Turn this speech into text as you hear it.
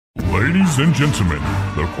Ladies and gentlemen,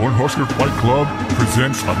 the Cornhusker Fight Club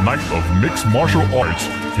presents a night of mixed martial arts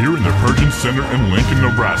here in the Pershing Center in Lincoln,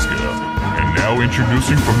 Nebraska. And now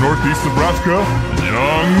introducing from Northeast Nebraska,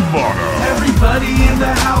 Young Vana. Everybody in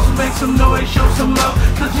the house make some noise, show some love,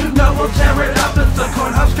 cause you know we'll tear it up. It's the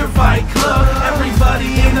Cornhusker Fight Club.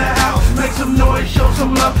 Everybody in the house make some noise, show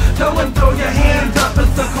some love, go and throw your hands up.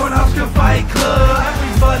 It's the Cornhusker Fight Club.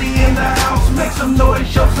 Everybody in the house make some noise,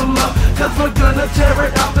 show some love, cause we're gonna tear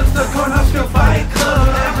it up. It's the Cornhusker Fight Club.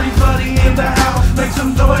 Everybody in the house make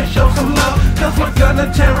some noise, show some love, cause we're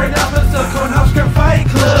gonna tear it up. It's the Cornhusker Fight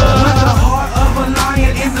Club. With the heart of a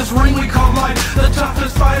lion in this ring we call life, the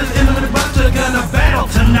toughest fighters in the Nebraska gonna battle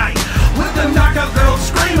tonight. With the knockout girls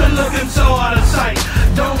screaming, looking so out of sight.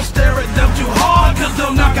 Don't stare at them too hard, cause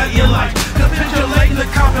they'll knock out your life. Capitulating the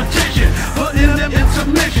competition, putting them in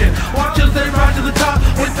submission. Watch as they rise to the top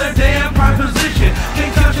with their damn prime position.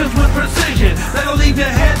 Concussions with precision, that'll leave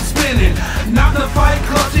your head spinning. Knock the fight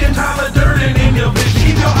close, the entire dirt in your vision.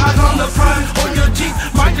 Keep your eyes on the prize, or your teeth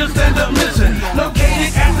might just end up missing.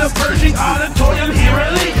 Located at the Pershing Auditorium here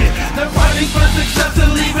at Lincoln, they're fighting for success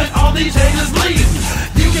and leaving all these haters bleeding.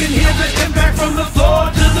 You can hear the impact from the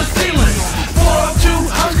floor to the ceiling. 402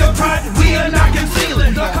 Husker pride, we are not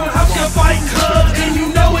concealing. The Cornhusker Fight Club, and you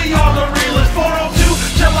know we are the realest. 402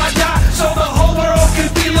 till I die, so the whole world can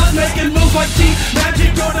feel us. Making moves like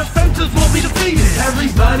T-Magic, your defenses will be defeated.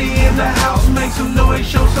 Everybody in the house make some noise,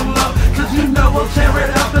 show some love, cause you know we'll tear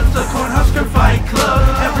it up. It's the Cornhusker Fight Club.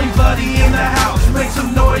 Everybody in the house make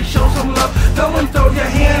some noise, show some love, go and throw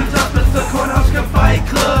your hands up. It's the Cornhusker Fight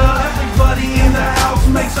Club. Everybody in the house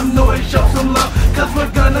make some noise, show some love, cause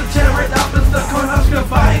we're gonna tear it up. It's the Cornhusker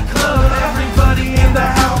Fight Club. Everybody in the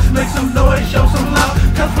house make some noise, show some love,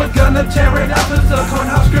 cause we're gonna tear it up. It's the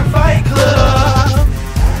Cornhusker Fight Club.